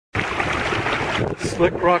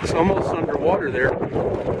slick rocks almost underwater there.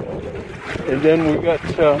 And then we got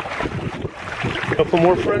a couple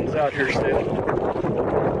more friends out here standing.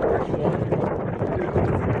 There's one, two,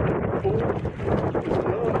 four. There's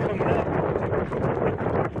another one coming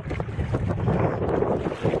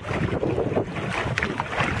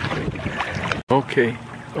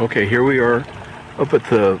up. Okay, here we are up at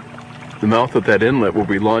the mouth of that inlet where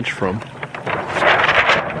we launched from.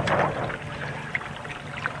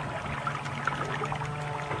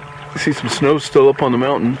 You see some snow still up on the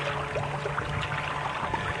mountain.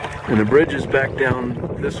 And the bridge is back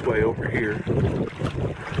down this way over here.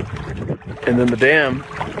 And then the dam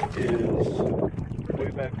is way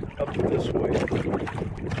back up this way.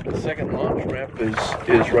 The second launch ramp is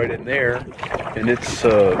right in there. And it's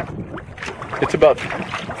about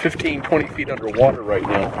 15-20 feet underwater right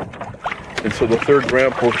now. And so the third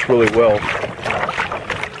ramp works really well.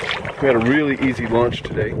 We had a really easy launch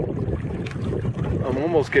today. I'm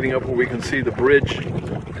almost getting up where we can see the bridge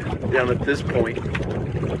down at this point.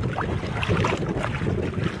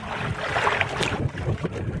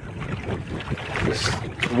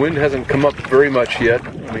 The wind hasn't come up very much yet.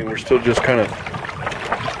 I mean, we're still just kind of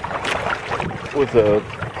with a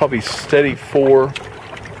probably steady 4,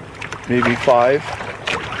 maybe 5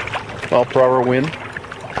 mile per hour wind.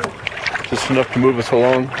 Just enough to move us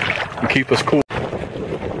along and keep us cool.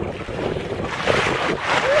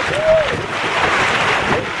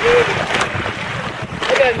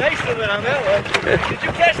 I got a nice limit on that one. Did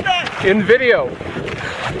you catch that? In video.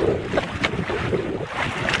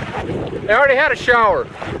 I already had a shower.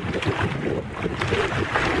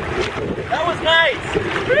 That was nice.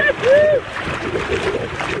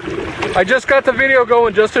 I just got the video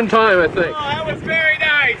going just in time, I think. Oh, that was very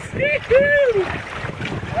nice.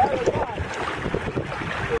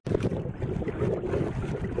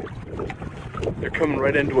 They're coming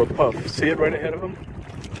right into a puff. See it right ahead of them?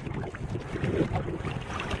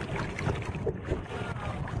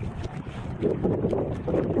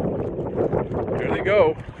 There they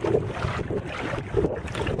go.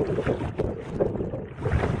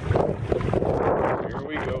 Here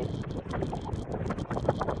we go.